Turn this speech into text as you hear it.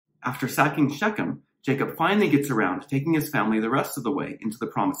After sacking Shechem, Jacob finally gets around to taking his family the rest of the way into the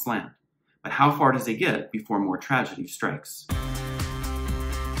Promised Land. But how far does he get before more tragedy strikes?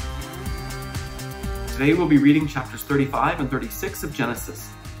 Today we'll be reading chapters 35 and 36 of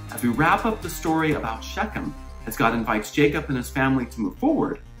Genesis as we wrap up the story about Shechem as God invites Jacob and his family to move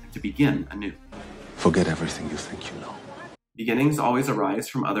forward and to begin anew. Forget everything you think you know. Beginnings always arise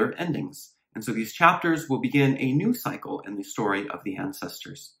from other endings, and so these chapters will begin a new cycle in the story of the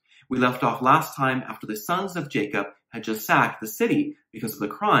ancestors. We left off last time after the sons of Jacob had just sacked the city because of the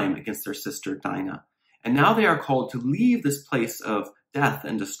crime against their sister Dinah. And now they are called to leave this place of death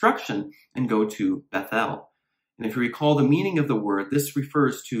and destruction and go to Bethel. And if you recall the meaning of the word, this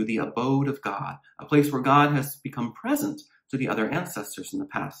refers to the abode of God, a place where God has become present to the other ancestors in the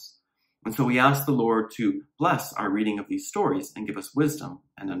past. And so we ask the Lord to bless our reading of these stories and give us wisdom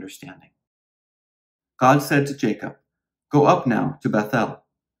and understanding. God said to Jacob, "Go up now to Bethel.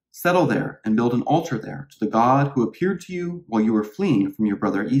 Settle there and build an altar there to the God who appeared to you while you were fleeing from your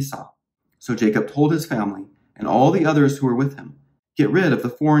brother Esau." So Jacob told his family and all the others who were with him, "Get rid of the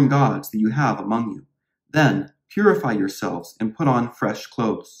foreign gods that you have among you. Then purify yourselves and put on fresh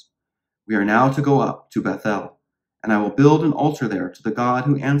clothes. We are now to go up to Bethel, and I will build an altar there to the God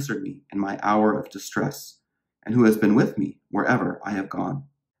who answered me in my hour of distress, and who has been with me wherever I have gone."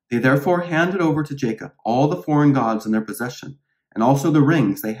 They therefore handed over to Jacob all the foreign gods in their possession, and also the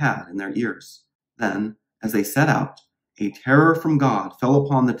rings they had in their ears. Then, as they set out, a terror from God fell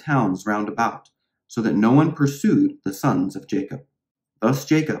upon the towns round about, so that no one pursued the sons of Jacob. Thus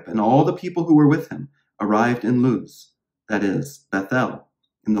Jacob and all the people who were with him arrived in Luz, that is, Bethel,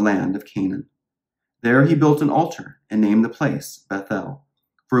 in the land of Canaan. There he built an altar and named the place Bethel,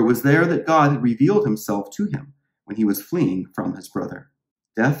 for it was there that God had revealed himself to him when he was fleeing from his brother.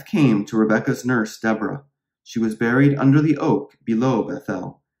 Death came to Rebekah's nurse Deborah. She was buried under the oak below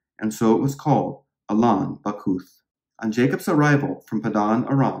Bethel, and so it was called Allon Bakuth. On Jacob's arrival from Padan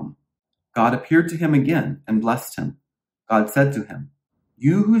Aram, God appeared to him again and blessed him. God said to him,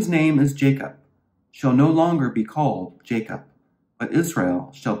 "You whose name is Jacob shall no longer be called Jacob, but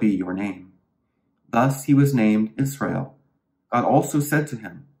Israel shall be your name." Thus he was named Israel. God also said to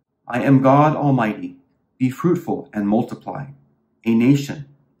him, "I am God Almighty. Be fruitful and multiply. A nation,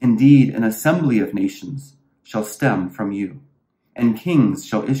 indeed an assembly of nations, shall stem from you, and kings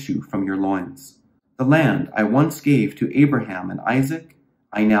shall issue from your loins. The land I once gave to Abraham and Isaac,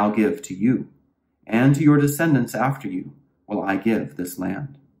 I now give to you, and to your descendants after you will I give this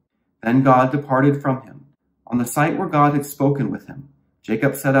land." Then God departed from him. On the site where God had spoken with him,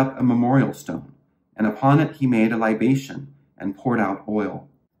 Jacob set up a memorial stone, and upon it he made a libation and poured out oil.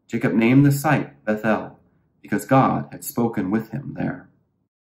 Jacob named the site Bethel, because God had spoken with him there.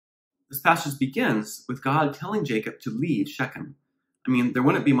 This passage begins with God telling Jacob to leave Shechem. There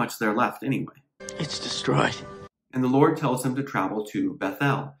wouldn't be much there left anyway. It's destroyed. And the Lord tells him to travel to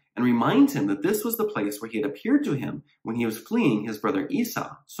Bethel and reminds him that this was the place where he had appeared to him when he was fleeing his brother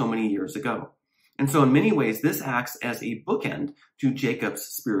Esau so many years ago. And so in many ways, this acts as a bookend to Jacob's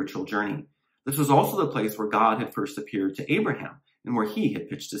spiritual journey. This was also the place where God had first appeared to Abraham and where he had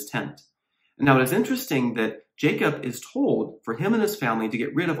pitched his tent. And now it is interesting that Jacob is told for him and his family to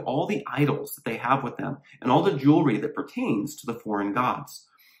get rid of all the idols that they have with them and all the jewelry that pertains to the foreign gods.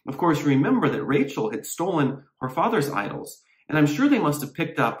 Of course, remember that Rachel had stolen her father's idols, and I'm sure they must have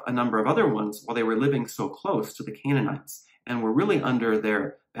picked up a number of other ones while they were living so close to the Canaanites and were really under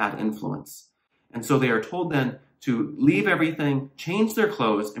their bad influence. And so they are told then to leave everything, change their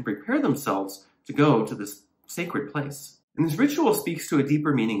clothes, and prepare themselves to go to this sacred place. And this ritual speaks to a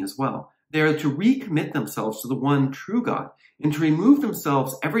deeper meaning as well. They are to recommit themselves to the one true God and to remove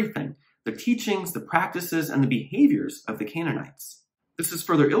themselves everything, the teachings, the practices, and the behaviors of the Canaanites. This is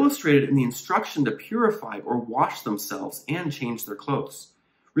further illustrated in the instruction to purify or wash themselves and change their clothes.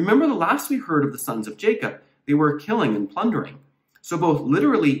 Remember the last we heard of the sons of Jacob, they were killing and plundering. So both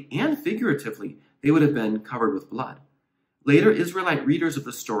literally and figuratively, they would have been covered with blood. Later Israelite readers of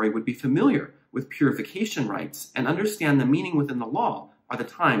the story would be familiar with purification rites and understand the meaning within the law by the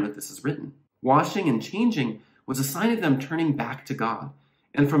time that this is written. Washing and changing was a sign of them turning back to God,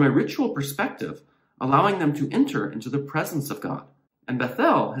 and from a ritual perspective, allowing them to enter into the presence of God. And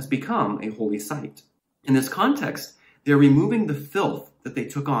Bethel has become a holy site. In this context, they are removing the filth that they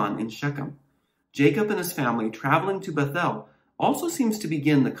took on in Shechem. Jacob and his family traveling to Bethel also seems to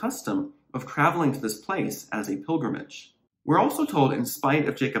begin the custom of traveling to this place as a pilgrimage. We're also told, in spite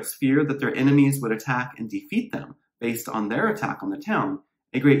of Jacob's fear that their enemies would attack and defeat them based on their attack on the town,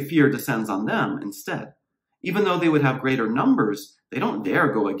 a great fear descends on them instead. Even though they would have greater numbers, they don't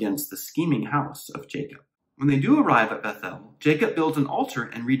dare go against the scheming house of Jacob. When they do arrive at Bethel, Jacob builds an altar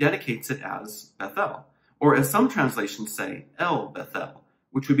and rededicates it as Bethel, or as some translations say, El Bethel,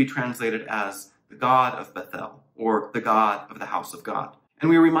 which would be translated as the God of Bethel, or the God of the house of God. And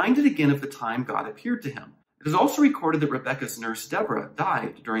we are reminded again of the time God appeared to him. It is also recorded that Rebekah's nurse Deborah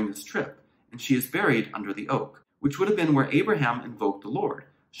died during this trip, and she is buried under the oak, which would have been where Abraham invoked the Lord,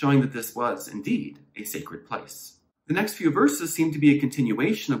 showing that this was indeed a sacred place. The next few verses seem to be a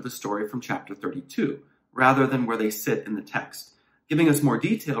continuation of the story from chapter 32, rather than where they sit in the text, giving us more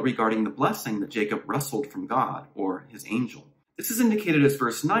detail regarding the blessing that Jacob wrestled from God, or his angel. This is indicated as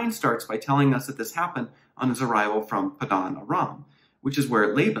verse 9 starts by telling us that this happened on his arrival from Padan Aram, which is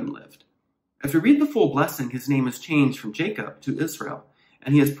where Laban lived. As we read the full blessing, his name is changed from Jacob to Israel,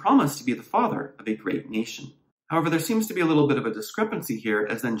 and he is promised to be the father of a great nation. However, there seems to be a little bit of a discrepancy here,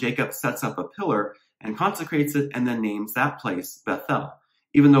 as then Jacob sets up a pillar and consecrates it and then names that place Bethel,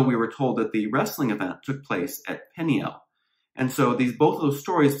 even though we were told that the wrestling event took place at Peniel. And so both of those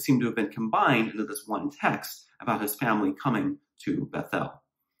stories seem to have been combined into this one text about his family coming to Bethel.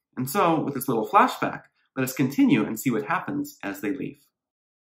 And so, with this little flashback, let us continue and see what happens as they leave.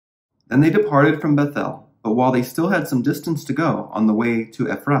 Then they departed from Bethel, but while they still had some distance to go on the way to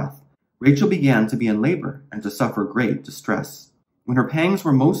Ephrath, Rachel began to be in labor and to suffer great distress. When her pangs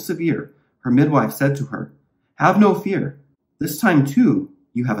were most severe, her midwife said to her, "Have no fear. This time, too,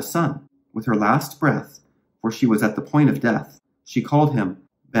 you have a son." With her last breath, for she was at the point of death, she called him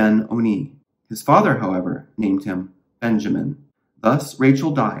Ben-Oni. His father, however, named him Benjamin. Thus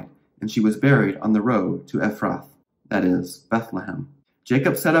Rachel died, and she was buried on the road to Ephrath, that is, Bethlehem.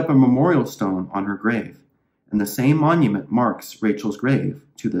 Jacob set up a memorial stone on her grave, and the same monument marks Rachel's grave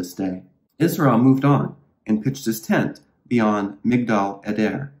to this day. Israel moved on and pitched his tent beyond Migdal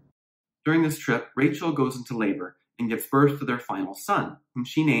Eder. During this trip, Rachel goes into labor and gives birth to their final son, whom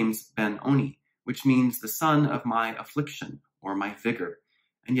she names Ben-Oni, which means the son of my affliction, or my vigor.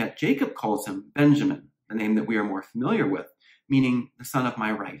 And yet Jacob calls him Benjamin, the name that we are more familiar with, meaning the son of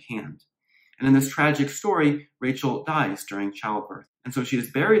my right hand. And in this tragic story, Rachel dies during childbirth. And so she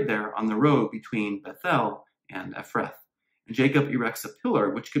is buried there on the road between Bethel and Ephrath. And Jacob erects a pillar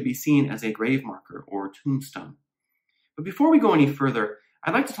which could be seen as a grave marker or tombstone. But before we go any further,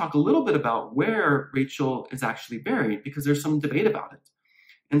 I'd like to talk a little bit about where Rachel is actually buried, because there's some debate about it.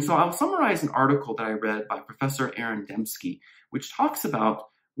 And so I'll summarize an article that I read by Professor Aaron Dembski, which talks about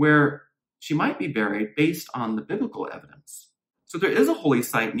where she might be buried based on the biblical evidence. So there is a holy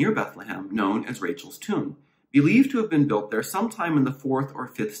site near Bethlehem known as Rachel's tomb, believed to have been built there sometime in the 4th or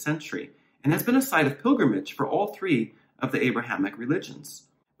 5th century, and has been a site of pilgrimage for all three of the Abrahamic religions.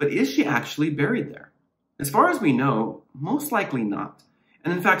 But is she actually buried there? As far as we know, most likely not.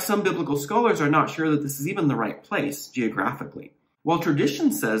 And in fact, some biblical scholars are not sure that this is even the right place geographically. While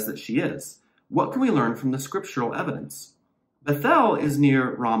tradition says that she is, what can we learn from the scriptural evidence? Bethel is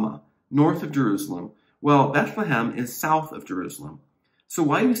near Ramah, north of Jerusalem, while Bethlehem is south of Jerusalem. So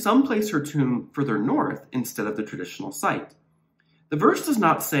why do some place her tomb further north instead of the traditional site? The verse does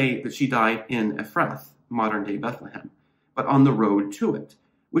not say that she died in Ephrath, modern-day Bethlehem, but on the road to it,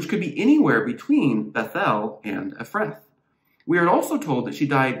 which could be anywhere between Bethel and Ephrath. We are also told that she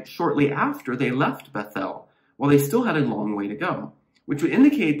died shortly after they left Bethel, while they still had a long way to go, which would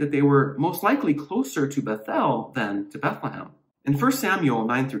indicate that they were most likely closer to Bethel than to Bethlehem. In 1 Samuel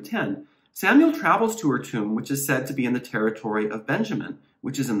 9-10, Samuel travels to her tomb, which is said to be in the territory of Benjamin,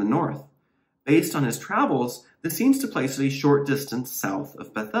 which is in the north. Based on his travels, this seems to place it a short distance south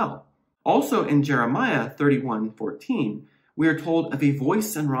of Bethel. Also in Jeremiah 31:14, we are told of a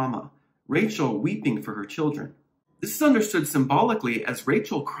voice in Ramah, Rachel weeping for her children. This is understood symbolically as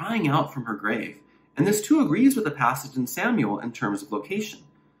Rachel crying out from her grave, and this too agrees with the passage in Samuel in terms of location.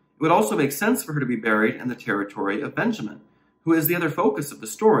 It would also make sense for her to be buried in the territory of Benjamin, who is the other focus of the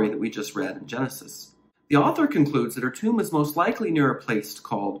story that we just read in Genesis. The author concludes that her tomb is most likely near a place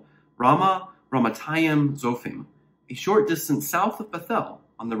called Ramah Ramatayim Zophim, a short distance south of Bethel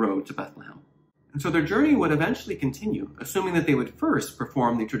on the road to Bethlehem. And so their journey would eventually continue, assuming that they would first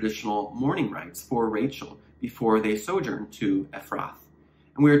perform the traditional mourning rites for Rachel before they sojourned to Ephrath.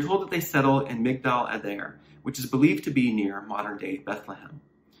 And we are told that they settle in Migdal Eder, which is believed to be near modern-day Bethlehem.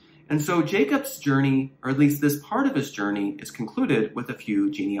 And so Jacob's journey, or at least this part of his journey, is concluded with a few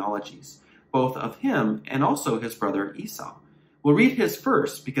genealogies, both of him and also his brother Esau. We'll read his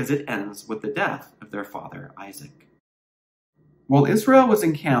first because it ends with the death of their father Isaac. While Israel was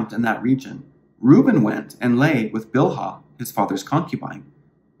encamped in that region, Reuben went and lay with Bilhah, his father's concubine.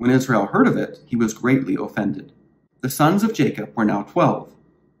 When Israel heard of it, he was greatly offended. The sons of Jacob were now 12.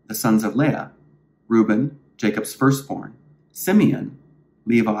 The sons of Leah, Reuben, Jacob's firstborn, Simeon,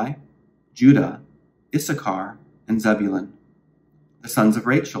 Levi, Judah, Issachar, and Zebulun. The sons of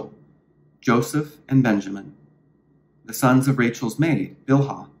Rachel, Joseph and Benjamin. The sons of Rachel's maid,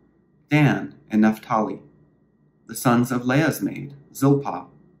 Bilhah, Dan and Naphtali. The sons of Leah's maid, Zilpah,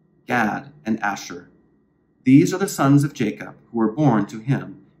 Gad and Asher. These are the sons of Jacob who were born to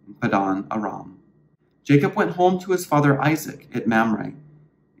him in Padan Aram. Jacob went home to his father Isaac at Mamre,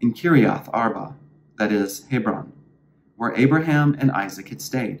 in Kiriath Arba, that is, Hebron, where Abraham and Isaac had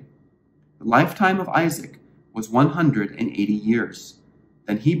stayed. The lifetime of Isaac was 180 years.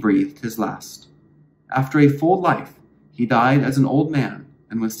 Then he breathed his last. After a full life, he died as an old man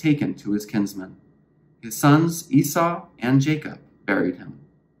and was taken to his kinsmen. His sons Esau and Jacob buried him.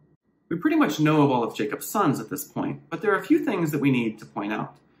 We pretty much know of all of Jacob's sons at this point, but there are a few things that we need to point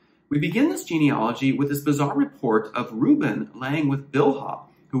out. We begin this genealogy with this bizarre report of Reuben laying with Bilhah,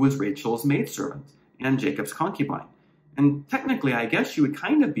 who was Rachel's maidservant and Jacob's concubine. And technically, I guess she would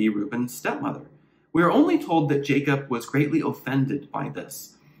kind of be Reuben's stepmother. We are only told that Jacob was greatly offended by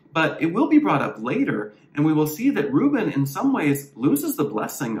this. But it will be brought up later, and we will see that Reuben in some ways loses the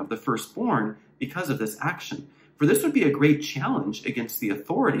blessing of the firstborn because of this action. For this would be a great challenge against the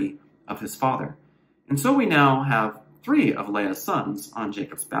authority of his father. And so we now have 3 of Leah's sons on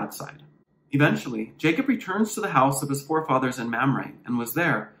Jacob's bad side. Eventually, Jacob returns to the house of his forefathers in Mamre and was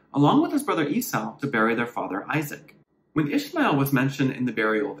there, along with his brother Esau, to bury their father Isaac. When Ishmael was mentioned in the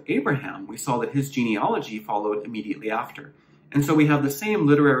burial of Abraham, we saw that his genealogy followed immediately after. And so we have the same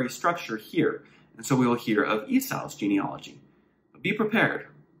literary structure here, and so we will hear of Esau's genealogy. But be prepared,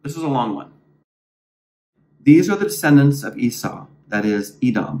 this is a long one. These are the descendants of Esau, that is,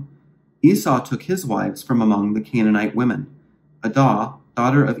 Edom. Esau took his wives from among the Canaanite women: Adah,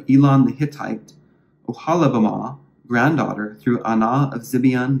 daughter of Elon the Hittite, Oholibamah, granddaughter through Anah of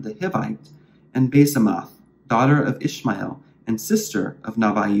Zibeon the Hivite, and Basemath, daughter of Ishmael and sister of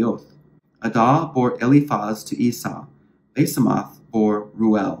Nebaioth. Adah bore Eliphaz to Esau, Basemath bore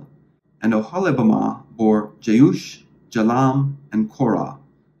Ruel, and Oholibamah bore Jeush, Jalam, and Korah.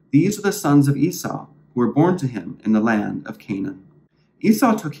 These are the sons of Esau, who were born to him in the land of Canaan.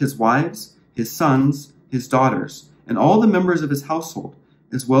 Esau took his wives, his sons, his daughters, and all the members of his household,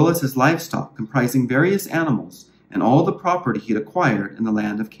 as well as his livestock comprising various animals, and all the property he had acquired in the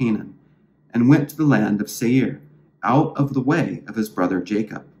land of Canaan, and went to the land of Seir, out of the way of his brother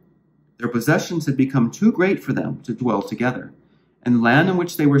Jacob. Their possessions had become too great for them to dwell together, and the land in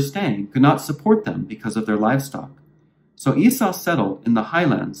which they were staying could not support them because of their livestock. So Esau settled in the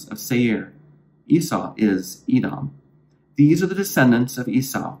highlands of Seir. Esau is Edom. These are the descendants of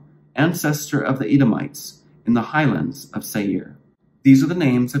Esau, ancestor of the Edomites, in the highlands of Seir. These are the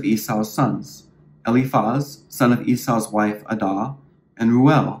names of Esau's sons: Eliphaz, son of Esau's wife Adah, and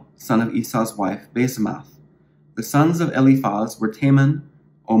Ruel, son of Esau's wife Basemath. The sons of Eliphaz were Teman,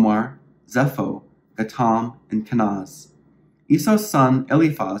 Omar, Zepho, Gatam, and Kenaz. Esau's son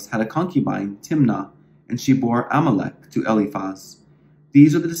Eliphaz had a concubine, Timnah, and she bore Amalek to Eliphaz.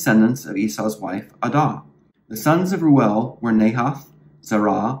 These are the descendants of Esau's wife Adah. The sons of Ruel were Nahath,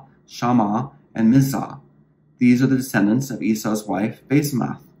 Zerah, Shammah, and Mizah. These are the descendants of Esau's wife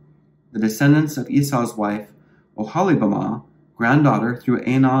Basemath. The descendants of Esau's wife Oholibamah, granddaughter through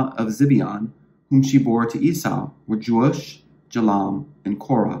Anah of Zibeon, whom she bore to Esau, were Jeush, Jalam, and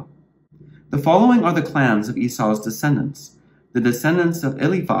Korah. The following are the clans of Esau's descendants: the descendants of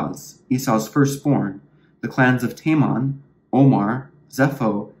Eliphaz, Esau's firstborn, the clans of Teman, Omar,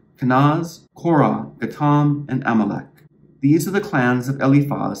 Zepho, Kenaz, Korah, Gatam, and Amalek. These are the clans of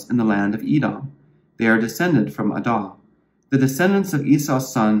Eliphaz in the land of Edom. They are descended from Adah. The descendants of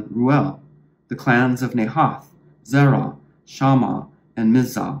Esau's son Ruel, the clans of Nahath, Zerah, Shammah, and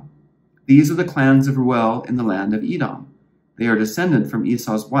Mizah. These are the clans of Ruel in the land of Edom. They are descended from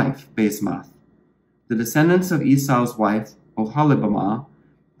Esau's wife Basemath. The descendants of Esau's wife Oholibamah,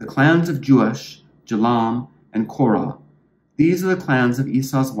 the clans of Jeush, Jalam, and Korah. These are the clans of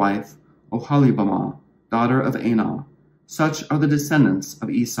Esau's wife Oholibamah, daughter of Anah. Such are the descendants of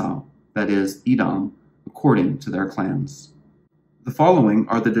Esau, that is, Edom, according to their clans. The following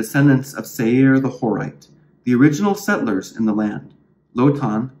are the descendants of Seir the Horite, the original settlers in the land: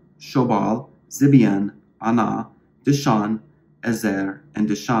 Lotan, Shobal, Zibeon, Anah, Dishan, Ezer, and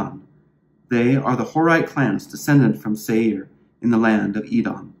Dishan. They are the Horite clans descended from Seir in the land of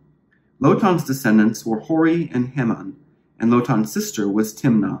Edom. Lotan's descendants were Hori and Heman, and Lotan's sister was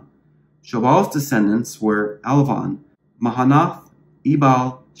Timnah. Shobal's descendants were Alvan, Mahanath,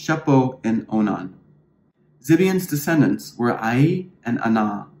 Ebal, Shepo, and Onan. Zibeon's descendants were Ai and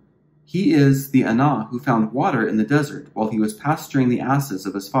Anah. He is the Anah who found water in the desert while he was pasturing the asses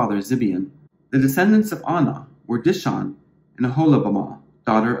of his father Zibeon. The descendants of Anah were Dishan and Oholibamah,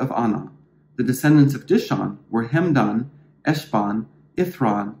 daughter of Anah. The descendants of Dishon were Hemdan, Eshban,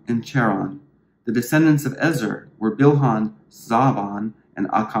 Ithran, and Cheran. The descendants of Ezer were Bilhan, Zavan, and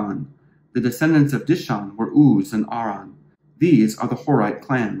Akan. The descendants of Dishon were Uz and Aran. These are the Horite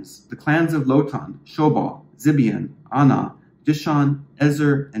clans, the clans of Lotan, Shobal, Zibeon, Anah, Dishon,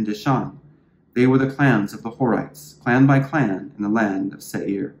 Ezer, and Dishan. They were the clans of the Horites, clan by clan, in the land of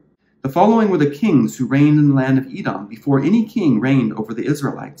Seir. The following were the kings who reigned in the land of Edom before any king reigned over the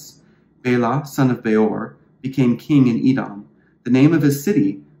Israelites. Bela, son of Beor, became king in Edom. The name of his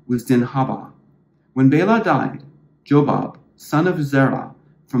city was Dinhabah. When Bela died, Jobab, son of Zerah,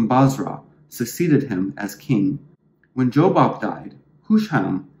 from Basra, succeeded him as king. When Jobab died,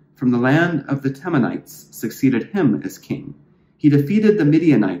 Husham, from the land of the Temanites, succeeded him as king. He defeated the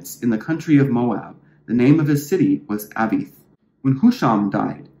Midianites in the country of Moab. The name of his city was Avith. When Husham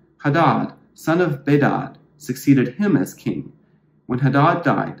died, Hadad, son of Bedad, succeeded him as king. When Hadad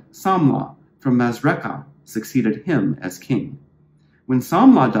died, Samlah, from Masrekah, succeeded him as king. When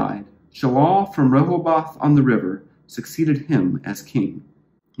Samlah died, Shaul from Rehoboth on the river succeeded him as king.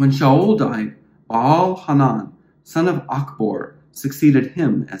 When Shaul died, Baal-Hanan, son of Achbor, succeeded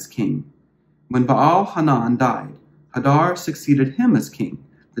him as king. When Baal-Hanan died, Hadar succeeded him as king.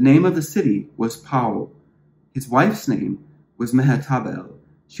 The name of the city was Pau. His wife's name was Mehetabel.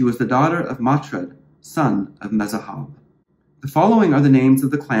 She was the daughter of Matred, son of Mezahab. The following are the names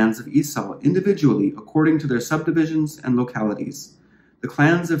of the clans of Esau individually according to their subdivisions and localities. The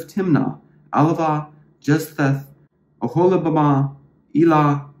clans of Timnah, Alava, Jeztheth, Oholibamah,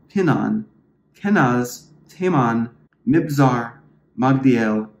 Elah, Pinan, Kenaz, Teman, Mibzar,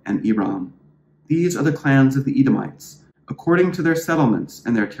 Magdiel, and Iram. These are the clans of the Edomites, according to their settlements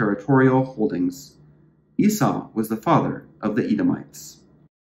and their territorial holdings. Esau was the father of the Edomites.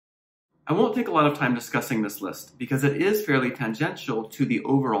 I won't take a lot of time discussing this list because it is fairly tangential to the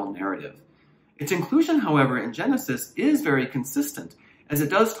overall narrative. Its inclusion, however, in Genesis is very consistent, as it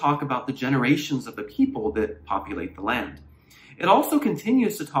does talk about the generations of the people that populate the land. It also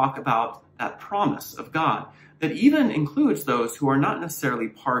continues to talk about that promise of God that even includes those who are not necessarily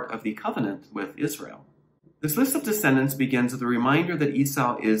part of the covenant with Israel. This list of descendants begins with a reminder that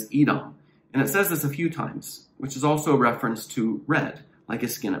Esau is Edom, and it says this a few times, which is also a reference to red, like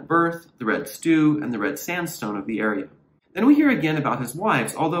his skin at birth, the red stew, and the red sandstone of the area. Then we hear again about his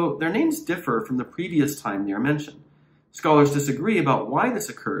wives, although their names differ from the previous time they are mentioned. Scholars disagree about why this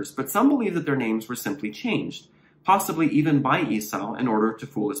occurs, but some believe that their names were simply changed, possibly even by Esau in order to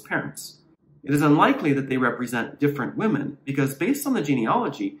fool his parents. It is unlikely that they represent different women, because based on the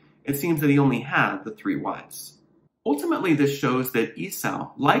genealogy, it seems that he only had the 3 wives. Ultimately, this shows that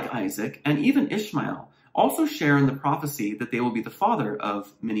Esau, like Isaac, and even Ishmael, also share in the prophecy that they will be the father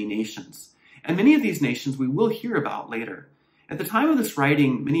of many nations. And many of these nations we will hear about later. At the time of this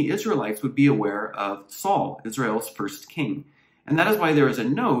writing, many Israelites would be aware of Saul, Israel's first king. And that is why there is a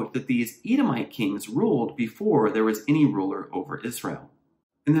note that these Edomite kings ruled before there was any ruler over Israel.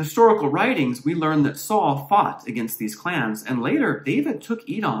 In the historical writings, we learn that Saul fought against these clans, and later David took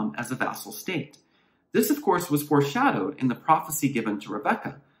Edom as a vassal state. This, of course, was foreshadowed in the prophecy given to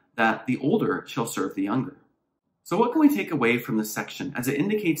Rebekah, that the older shall serve the younger. So what can we take away from this section, as it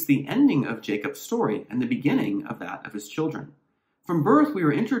indicates the ending of Jacob's story and the beginning of that of his children? From birth, we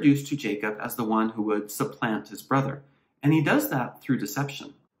were introduced to Jacob as the one who would supplant his brother, and he does that through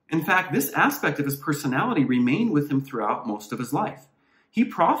deception. In fact, this aspect of his personality remained with him throughout most of his life. He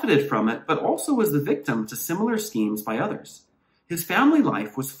profited from it, but also was the victim to similar schemes by others. His family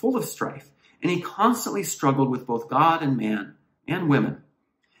life was full of strife, and he constantly struggled with both God and man, and women.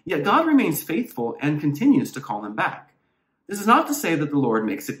 Yet God remains faithful and continues to call him back. This is not to say that the Lord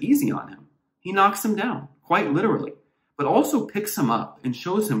makes it easy on him. He knocks him down, quite literally, but also picks him up and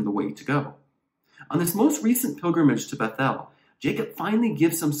shows him the way to go. On this most recent pilgrimage to Bethel, Jacob finally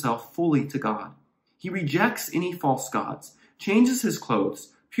gives himself fully to God. He rejects any false gods, changes his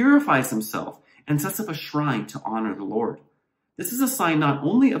clothes, purifies himself, and sets up a shrine to honor the Lord. This is a sign not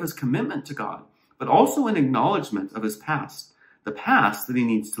only of his commitment to God, but also an acknowledgement of his past, the past that he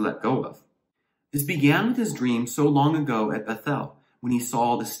needs to let go of. This began with his dream so long ago at Bethel, when he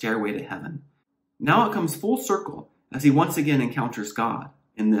saw the stairway to heaven. Now it comes full circle as he once again encounters God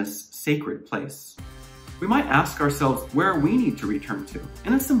in this sacred place. We might ask ourselves where we need to return to,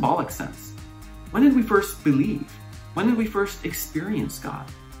 in a symbolic sense. When did we first believe? When did we first experience God?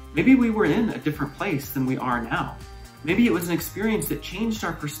 Maybe we were in a different place than we are now. Maybe it was an experience that changed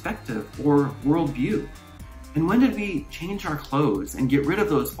our perspective or worldview. And when did we change our clothes and get rid of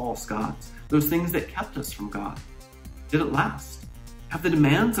those false gods, those things that kept us from God? Did it last? Have the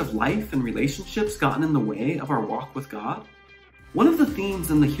demands of life and relationships gotten in the way of our walk with God? One of the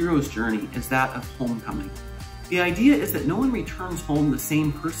themes in the hero's journey is that of homecoming. The idea is that no one returns home the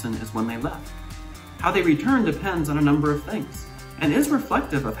same person as when they left. How they return depends on a number of things, and is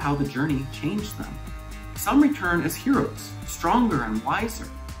reflective of how the journey changed them. Some return as heroes, stronger and wiser.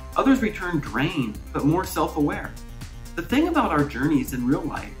 Others return drained, but more self-aware. The thing about our journeys in real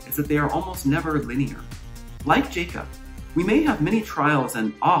life is that they are almost never linear. Like Jacob, we may have many trials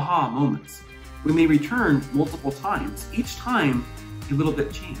and aha moments. We may return multiple times, each time a little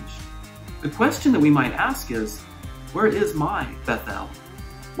bit changed. The question that we might ask is, where is my Bethel?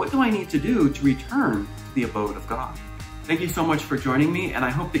 What do I need to do to return to the abode of God? Thank you so much for joining me, and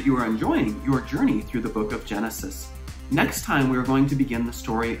I hope that you are enjoying your journey through the book of Genesis. Next time, we are going to begin the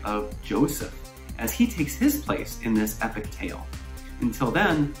story of Joseph as he takes his place in this epic tale. Until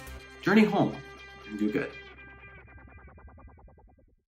then, journey home and do good.